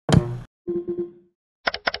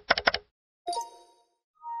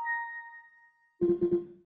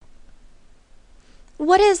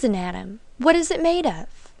What is an atom? What is it made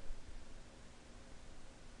of?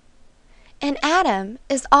 An atom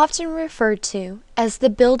is often referred to as the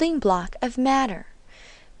building block of matter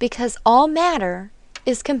because all matter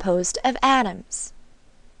is composed of atoms.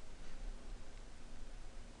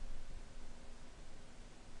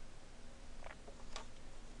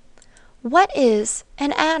 What is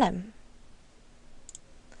an atom?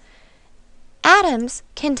 Atoms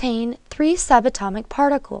contain 3 subatomic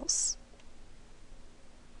particles.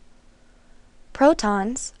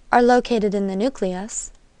 Protons are located in the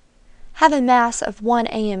nucleus, have a mass of 1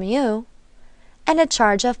 AMU, and a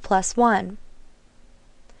charge of +1.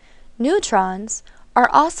 Neutrons are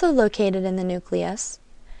also located in the nucleus,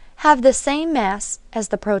 have the same mass as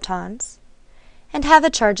the protons, and have a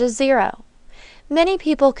charge of 0. Many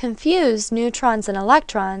people confuse neutrons and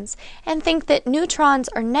electrons and think that neutrons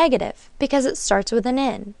are negative because it starts with an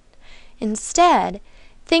N. Instead,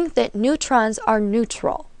 think that neutrons are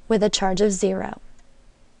neutral with a charge of 0.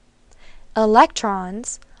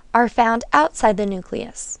 Electrons are found outside the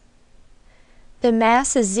nucleus. The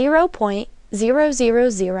mass is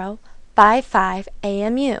 0.00055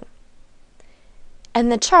 AMU,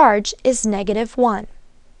 and the charge is -1.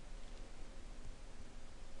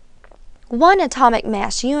 1 atomic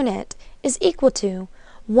mass unit is equal to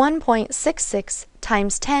 1.66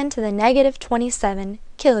 times 10 to the -27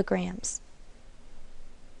 kilograms.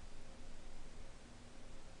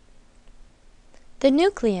 The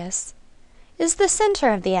nucleus is the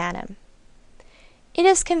center of the atom. It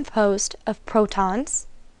is composed of protons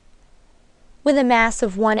with a mass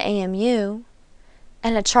of 1 AMU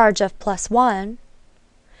and a charge of +1,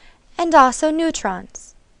 and also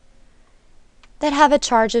neutrons that have a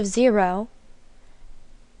charge of 0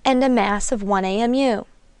 and a mass of 1 AMU.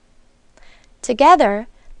 Together,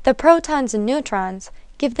 the protons and neutrons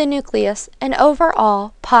give the nucleus an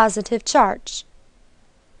overall positive charge.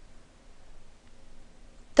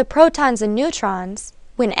 The protons and neutrons,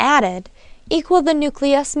 when added, equal the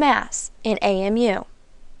nucleus mass in AMU.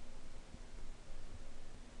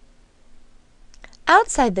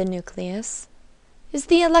 Outside the nucleus is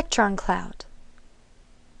the electron cloud.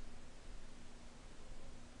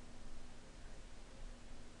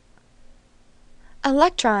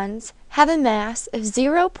 Electrons have a mass of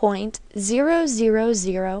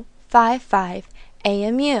 0.00055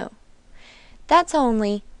 AMU. That's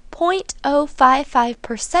only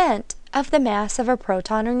 0.055% of the mass of a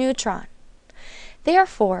proton or neutron.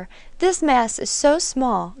 Therefore, this mass is so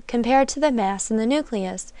small compared to the mass in the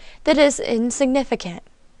nucleus that it is insignificant.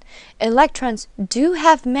 Electrons do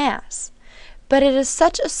have mass, but it is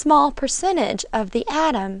such a small percentage of the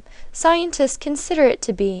atom, scientists consider it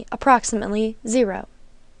to be approximately 0.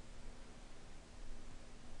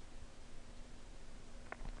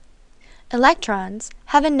 Electrons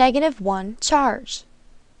have a -1 charge.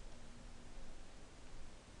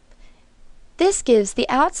 This gives the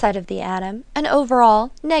outside of the atom an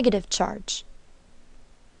overall negative charge.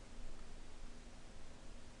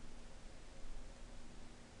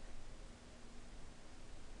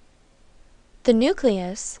 The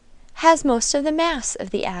nucleus has most of the mass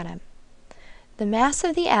of the atom. The mass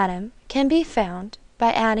of the atom can be found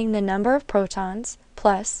by adding the number of protons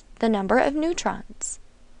plus the number of neutrons.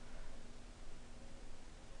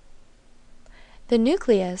 The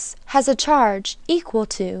nucleus has a charge equal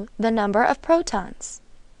to the number of protons.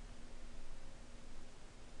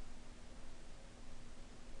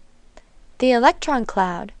 The electron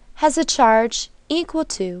cloud has a charge equal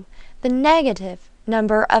to the negative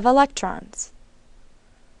number of electrons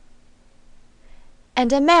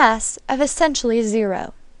and a mass of essentially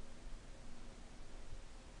 0.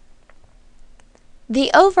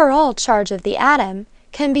 The overall charge of the atom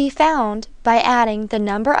can be found by adding the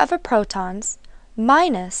number of protons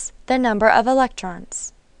minus the number of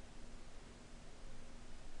electrons.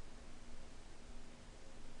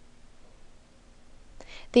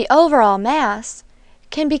 The overall mass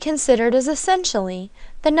can be considered as essentially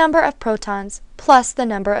the number of protons plus the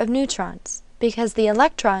number of neutrons, because the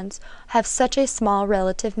electrons have such a small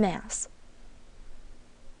relative mass.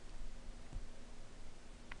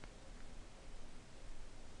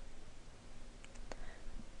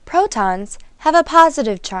 Protons have a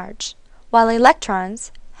positive charge, while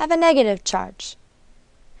electrons have a negative charge.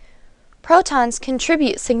 Protons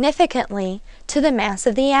contribute significantly to the mass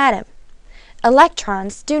of the atom.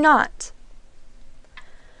 Electrons do not.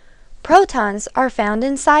 Protons are found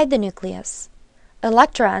inside the nucleus.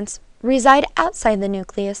 Electrons reside outside the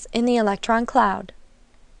nucleus in the electron cloud.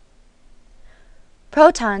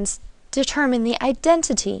 Protons determine the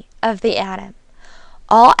identity of the atom.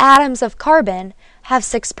 All atoms of carbon have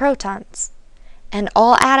 6 protons. and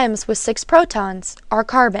all atoms with 6 protons are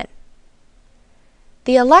carbon.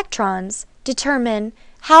 The electrons determine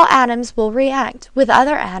how atoms will react with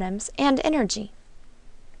other atoms and energy.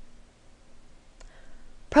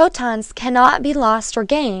 Protons cannot be lost or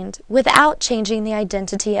gained without changing the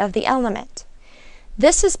identity of the element.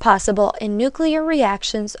 This is possible in nuclear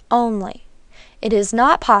reactions only. It is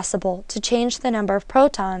not possible to change the number of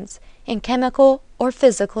protons in chemical or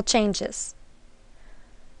physical changes.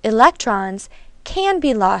 Electrons can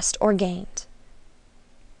be lost or gained.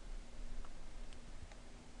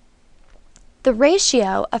 The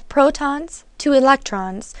ratio of protons to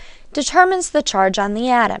electrons determines the charge on the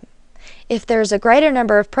atom. If there is a greater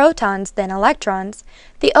number of protons than electrons,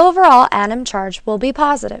 the overall atom charge will be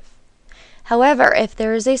positive. However, if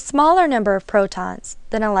there is a smaller number of protons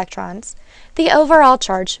than electrons, the overall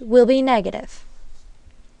charge will be negative.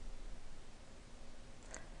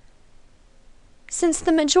 Since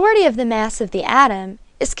the majority of the mass of the atom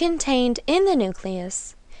is contained in the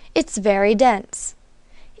nucleus, it's very dense.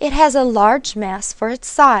 It has a large mass for its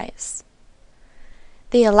size.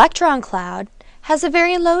 The electron cloud has a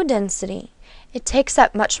very low density. It takes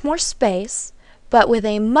up much more space, but with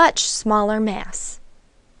a much smaller mass.